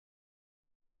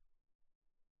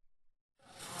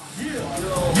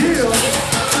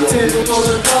10 full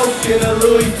of coke and a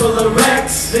Louis full of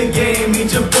racks. The game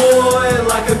eat your boy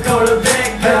like a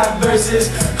quarterback. Got versus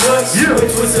hooks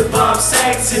with twisted Bob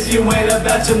Sacks. If you ain't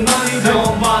about your money,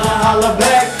 don't bother, holla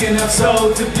back. And I'm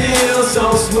so to feel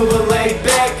so smooth and laid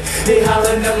back. They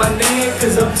hollering at my name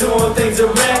cause I'm doing things a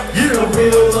rap. A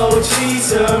real OG,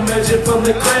 so emerging from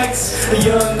the cracks. A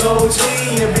young OG,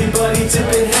 everybody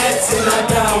tipping hats. And I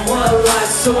got one life,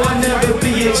 so I never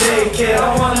be a J-Cat.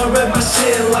 I wanna rep my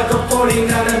shit like a 49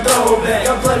 and throwback.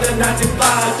 I play the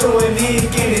 95, throwing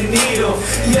ink in a needle.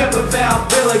 Yep,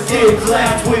 about Bill, get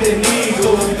clapped with an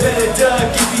eagle. You better duck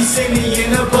if you see me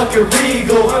in a bucket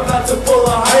regal. I'm about to pull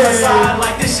a homicide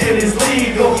like this shit is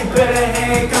legal. You better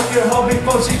handcuff your hoe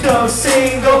before she comes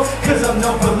single. Cause I'm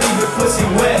known for leaving pussy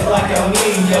wet like El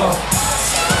Nino.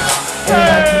 And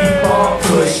I keep on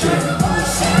pushing.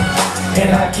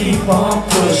 And I keep on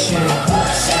pushing.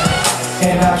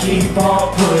 And I keep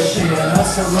on pushing.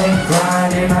 Hustling,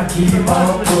 grind, and I keep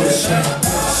on pushing.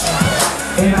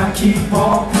 And I keep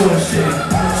on pushing.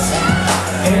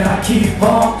 And I keep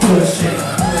on pushing.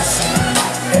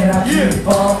 And I keep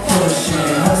on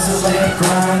pushing. Hustling,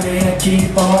 grind, and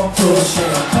keep on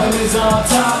pushing. 100s on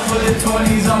top with the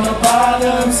 20s on the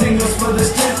bottom. Singles for the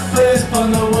strippers,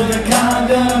 bundle with a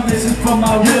condom. This is for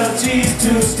my real G's,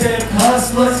 two-step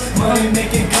hustlers. Money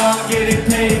making, can't get it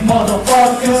paid,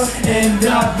 motherfuckers. And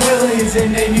Doc Willis, a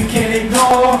name you can't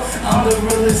ignore. I'm the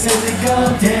realest as it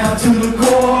goes down to the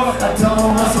core. I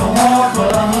don't hustle hard,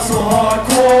 but I hustle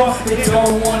hardcore. They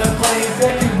don't wanna play it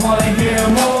back, they wanna hear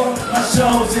more. My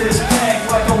shows is packed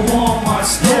like a Walmart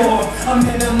store. I'm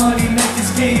in the money making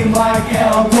scheme like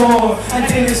Al Gore. I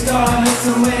didn't start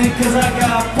hustling cause I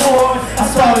got bored. I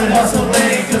started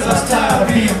hustling cause I was tired of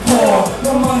being poor.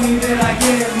 The money that I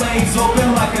get lays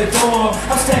open like a door.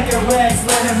 I'm stacking racks,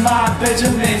 letting my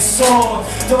Benjamin soar.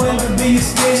 Don't ever be a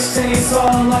snitch, stay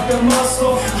solid like a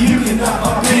muscle. You can knock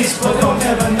my bitch, but don't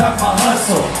ever knock my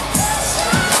hustle.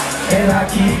 And I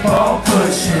keep on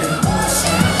pushing.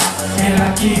 And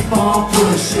I keep on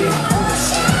pushing.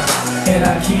 And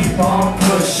I keep on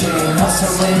pushing.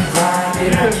 Hustling, grind,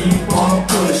 and I keep on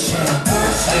pushing.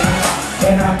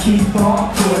 And I keep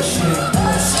on pushing.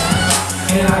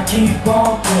 And I keep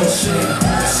on pushing.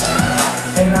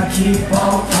 And I keep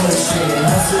on pushing.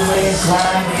 Hustling,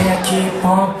 grind, and I keep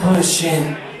on pushing.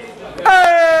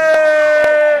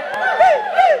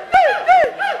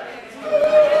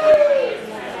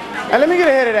 Hey, let me get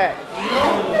ahead of that.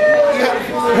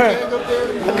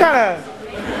 I'm kind of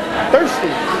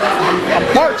thirsty. I'm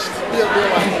parched.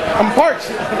 I'm parched.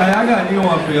 Hey, I got a new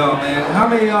one for y'all, man. How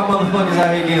many of y'all motherfuckers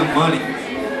out here getting money?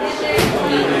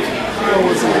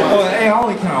 Oh, hey, I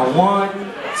only count 1,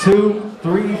 2,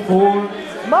 3, 4,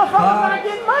 Motherfuckers not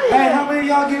getting money. Hey, how many of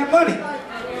y'all getting money?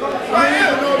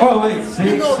 Oh, wait, 6,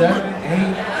 7,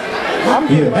 8. I'm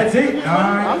getting That's it.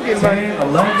 9, 10,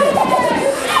 11.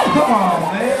 Come on,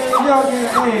 man. Y'all getting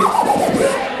paid.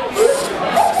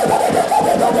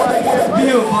 Be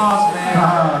a boss,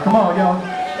 man. Come on, y'all.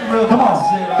 Come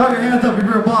on. Throw your hands up if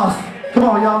you're a boss. Come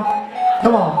on, y'all.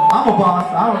 Come on. I'm a boss.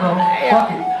 I don't know. Fuck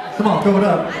it. Come on, throw it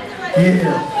up.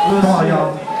 Yeah. Come on,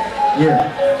 y'all. Yeah.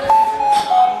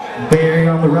 Barry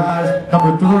on the rise.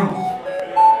 Number 3.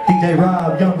 DJ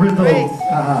Rob, Young Rizzo.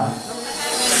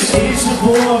 It's your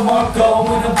boy Marco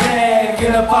in a bag,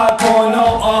 in a 5.0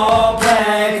 all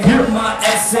black. My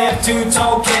SF2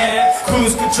 tone cap,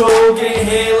 cruise control, get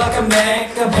hit like a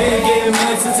Mac. I've been getting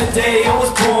money since the day I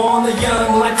was born. A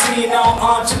young Latino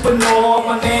entrepreneur.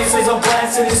 My name says I'm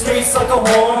blasting the streets like a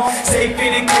horn. Stay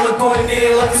fitted, color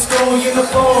coordinated like a school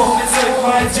uniform. It's like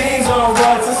my jeans on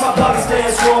rods, since my pockets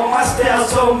dance warm. My style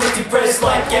so minty fresh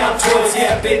like out toys.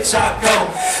 Yeah, bitch, I go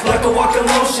like a walking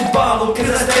lotion bottle, cause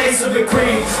I stay super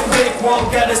cream. Big one,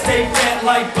 gotta stay fat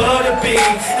like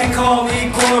Butterbean. And call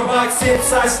me Clorox since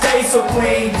I stay so clean.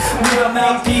 With a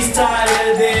mouthpiece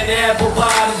tighter than apple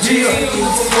bottom jeans.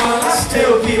 I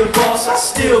still be a boss, I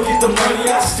still get the money,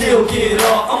 I still get it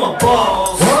all. I'm a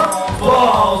boss.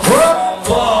 Boss.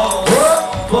 Boss.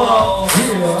 Boss.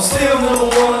 Still number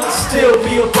 1, I still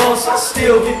be a boss, I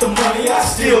still get the money, I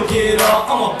still get it all.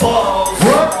 I'm a boss.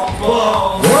 Boss.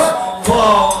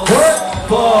 Boss.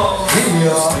 Boss.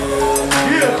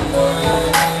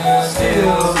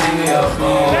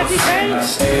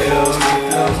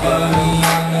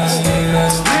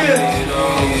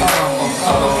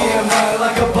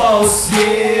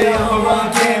 Yeah, I'ma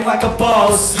run game like a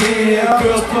boss. Yeah,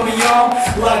 girls put me on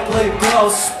like lip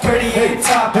gloss. Pretty hip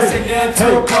top, I say nothing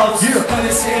to close.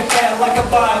 Understand fat like a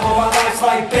Bible. My life's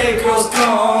like big girls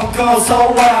go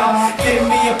so wild. Give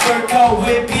me a fur coat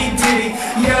with P. Diddy.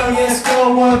 Yo, yes,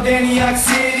 go up Antioch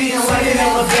City. like an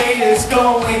elevator's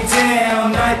going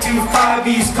down. 925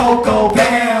 East Cocoa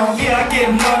bound. Yeah, I get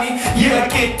money, yeah, I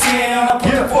get down. I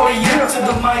put 40 to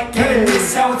the mic and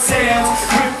this how it sounds.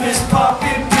 Rippers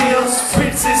popping pills,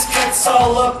 princess cuts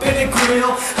all up in the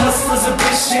grill. Hustlers a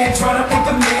bitch trying to pick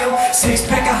a meal.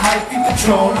 6-pack of hyphy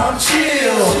Patron, I'm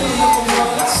chill.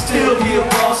 I still be a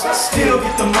boss, I still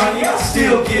get the money, I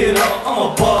still get up. I'm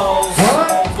a boss.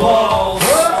 Balls.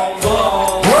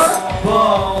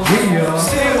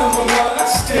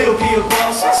 Still be a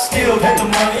boss, I still get the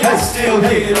money, I still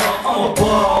get up. I'm a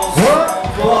boss.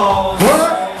 Balls.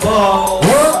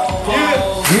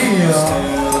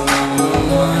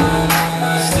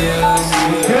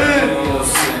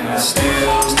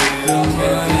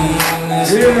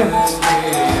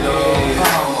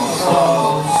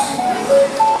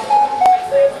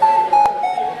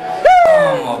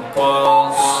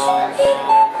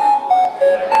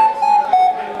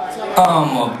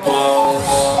 I'm a boss.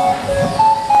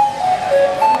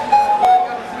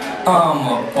 I'm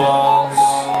a boss.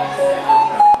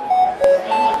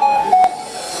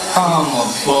 I'm a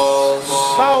boss.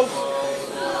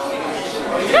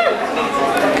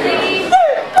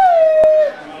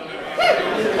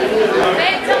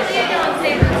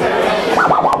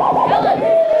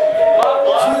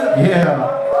 Yeah.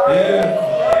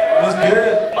 What's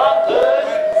good?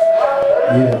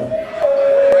 Yeah.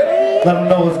 Let them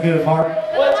know what's good, Mark.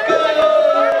 What's good?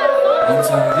 What's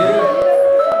good?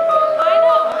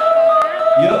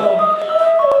 Yo.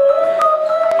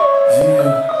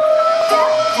 Yeah.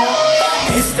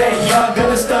 It's that young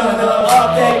gunna stunner.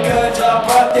 Off that gun job,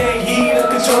 brought that heat.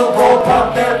 Control ball,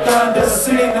 pop that thunder.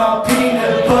 Sitting on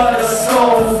peanut butter.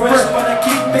 So fresh when I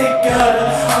keep it gutter.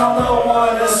 I'm the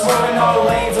one that's swerving all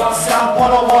lanes on South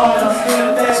 101. In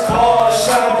a fast car,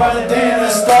 shot brighter than a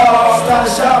star. Start a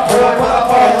shot, boy, when I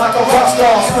party like a rock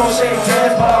star. Don't shake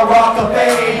hands, but I rock a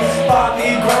babe. Bought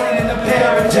me grinding in a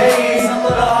pair of J's. A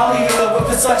little Hollywood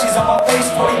with Versace's on my face.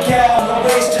 40 cal, no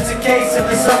waist, just in case. If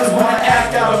the suckers wanna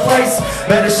act out of place,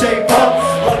 better shape up.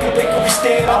 Like a bakery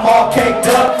stand, I'm all caked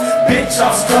up. Bitch,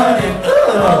 I'm stunning.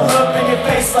 Look in your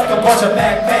face like a bunch of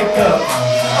MAC makeup.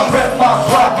 I rep my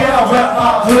block and I rep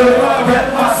my hood. I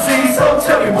rep my city, so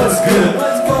tell me what's good.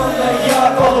 Let's go to the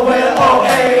yard all the way to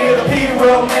OA. The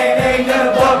P-Real man ain't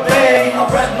nothing but Bay. I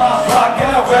rep my block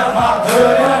and I rep my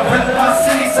hood. And I rep my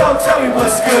city, so tell me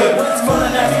what's good. Let's go to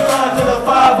the 95 to the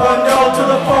 510 to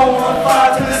the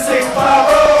 415 to the 650.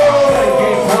 Gotta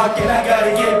get rockin', I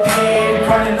gotta get paid.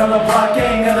 Grinding on the block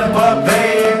ain't nothing but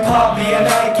Bay. Pop me and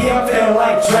Nike, I'm feeling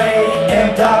like Dre.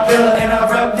 And I feel it and I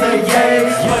rep the yay.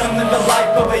 But I'm in the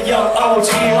life of a young OG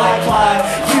like Clyde.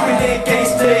 Keeping it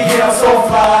gangsta, yeah, I'm so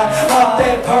fly. Off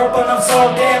that purple, I'm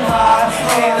so damn high.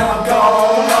 And I'm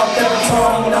gone, off that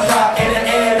Patron. I'm not in the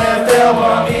NFL,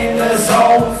 but I'm in the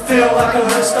zone. Feel like a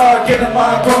hood star, getting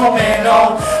my grown man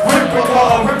on. Ripper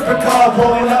car,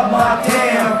 blowing up my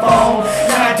damn phone.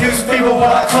 And I do people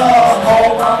when I come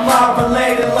home. I'm not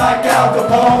related like Al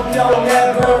Capone. Don't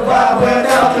ever ride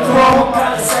without the chrome.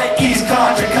 Gotta say East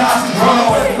Country, constant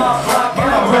wrong. Rep my block and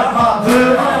I rep my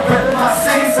hood. I rep my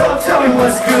city, so tell me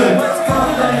what's good. Let's go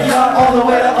to the yard all the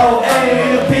way to OA.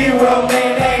 The P-Real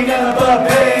man ain't nothing but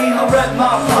Bay. I rep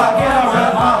my block and I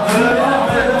rep my hood. I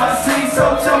rep my city,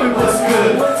 so tell me what's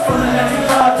good. Let's go to the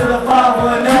 95 to the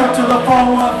 510 to the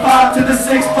 415 to the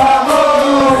 650.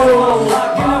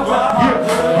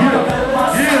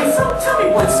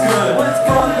 What's good? Let's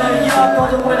go to the yard, go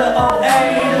to the OA.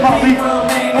 The P-Real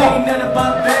man ain't nothing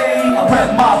but Bay. I rep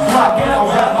my block and I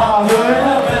rep my hood.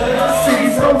 I rep my city,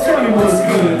 so tell me what's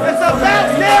good. It's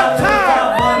about damn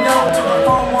time. 510 to the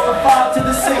 415 to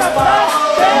the 650.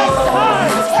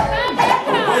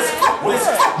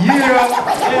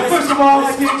 Yeah, push them all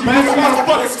like it, man. This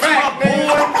motherfucker's back, boy.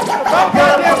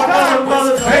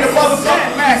 Hey, the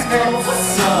motherfucking mask, man.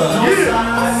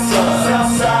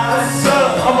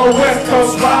 I'm a West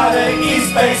Coast rider,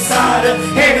 East Bay sider,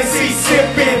 Hennessy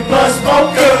sipping, blood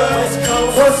smoker.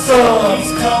 What's up?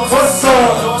 What's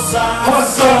up?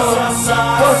 What's up?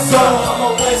 What's up? I'm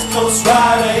a West Coast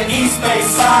rider, East Bay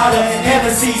sider,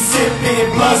 Hennessy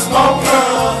sipping, blood smoker.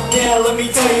 Yeah, let me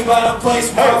tell you about a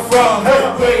place where I'm from.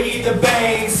 Where you eat the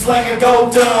bangs, slang or go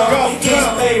dumb.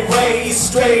 East Bay raised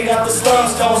straight out the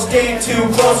slums. Don't stand too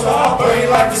close, or I'll burn you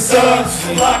like the sun.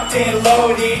 Locked in,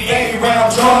 loaded, 80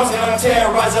 round drums, and I'm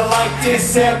terrorizing like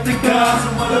Decepticons.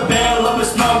 And with a barrel of a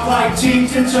smoke like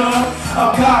Cheech and Chong.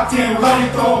 I'm cocked and ready,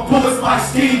 throwing bullets like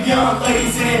Steve Young.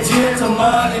 Ladies and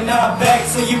gentlemen, and I'm back,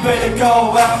 so you better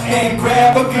go out and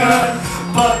grab a gun.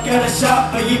 Buck at a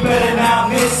shot, but you better not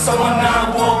miss. Someone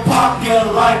I will pop you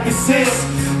like a sis.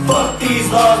 Fuck these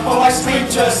laws, boy, I speak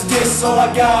justice. All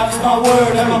I got is my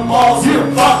word and my balls.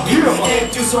 Fuck it,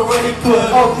 and just already put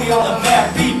Oakley on the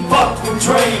map. Be fucked with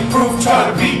Dre and Proof, try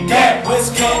to beat that.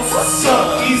 West Coast, what's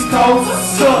up? East Coast,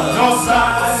 what's up? North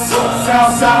side, what's up?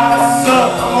 South side, what's up?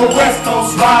 I'm a West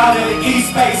Coast rider,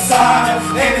 East Bay sider,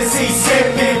 Tennessee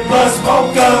sipping, blood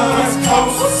smoker. West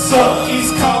Coast, what's up?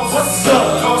 East Coast, what's up?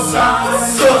 North side,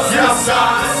 what's up? South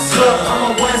side, what's up? I'm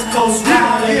a West Coast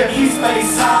rider, East Bay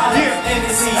sider,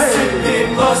 Tennessee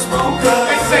sipping, blood smoker.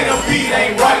 They say the beat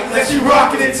ain't right unless you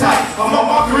rockin' it tight. I'm on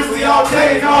my grizzly all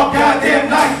day and all goddamn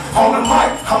night. On the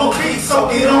mic, I'm a beat, so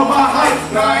get on my hype.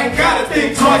 Now I ain't gotta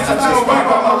think twice, I just right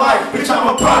by my life. Bitch,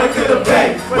 I'm a product of the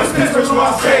Bay. West Pittsburgh,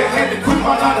 where I stay. I had to quit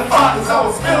my 9 to 5 cause I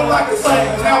was feeling like a slave.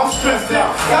 And now I'm stressed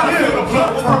out. Gotta fill the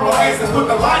blunt with purple haze and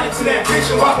put the light into that bitch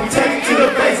so I can take it to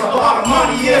the base. A lot of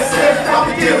money, yes, sir. I'll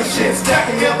be dealing shit.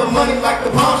 Stacking other money like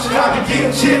the palm shit. I be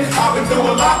getting shit. I've been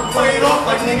doing a lot to play it off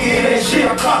like nigga in that shit.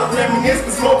 I try to reminisce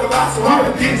and smoke a lot so I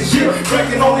can get the shit.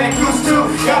 Breaking on that goose too.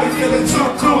 Got me feeling too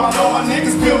cool. I know my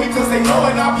niggas feel me cause they know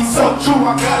it. I'll be so true.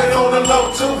 I got it on the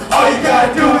low too. All you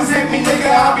gotta do is hit me, nigga.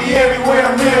 I'll be everywhere.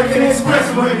 American Express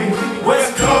with me.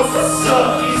 West Coast, what's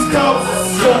up? East Coast,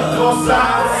 what's up? North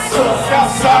side, what's up?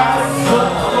 South side, what's up?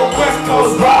 I'm a West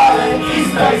Coast rider,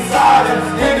 East Bay sider,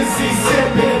 Tennessee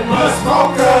sipping, blood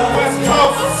smoker. West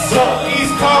Coast, what's up?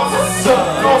 East Coast, what's up?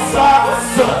 North side,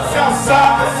 what's up? South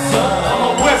side, what's up? I'm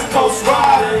a West Coast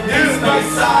rider, East Bay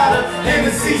sider,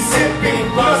 Tennessee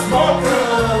sipping, blood smoker.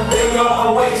 Big on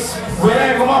my waist,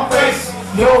 rag on my face,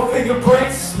 no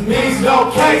fingerprints, means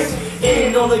no case.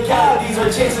 Ain't no legalities or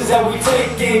chances that we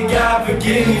take. And God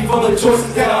forgive me for the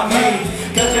choices that I made.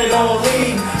 Cause they don't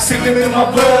leave, sipping in my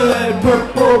blood.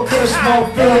 Purple kush, no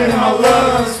feeling in my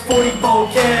lungs. 44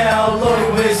 cal,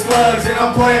 loaded with slugs. And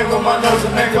I'm playing with my nose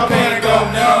to make my pain go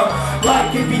numb.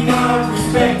 Like it be numb,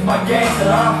 respect my gangster.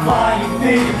 I'm flying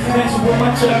nigga, mention with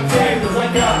my Chuck Taylors. I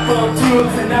got full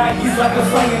tubes and Nikes like I'm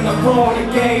slinging the Florida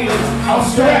Gators. I'm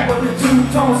strapped with the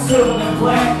two-tone silver and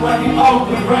black like an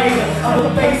Oakland Raider. I'm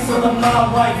the face of the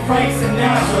mob like Frank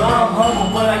Sinatra. I'm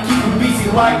humble but I keep it busy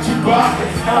like Chewbacca.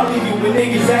 I'll leave you with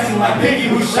niggas acting like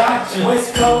Biggie who shot you.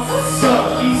 West Coast, what's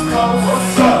up? East Coast,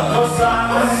 what's up? North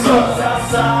side, what's up? South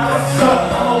side, what's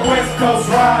up? I'm a West Coast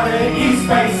rider, East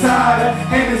Bay sider,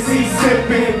 Tennessee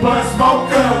sipping, blood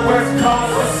smoker. West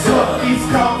Coast, what's up? East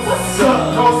Coast, what's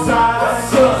up? North side,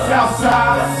 what's up? South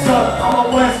side, what's up? I'm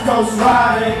a West Coast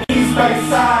rider, East Bay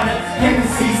sider.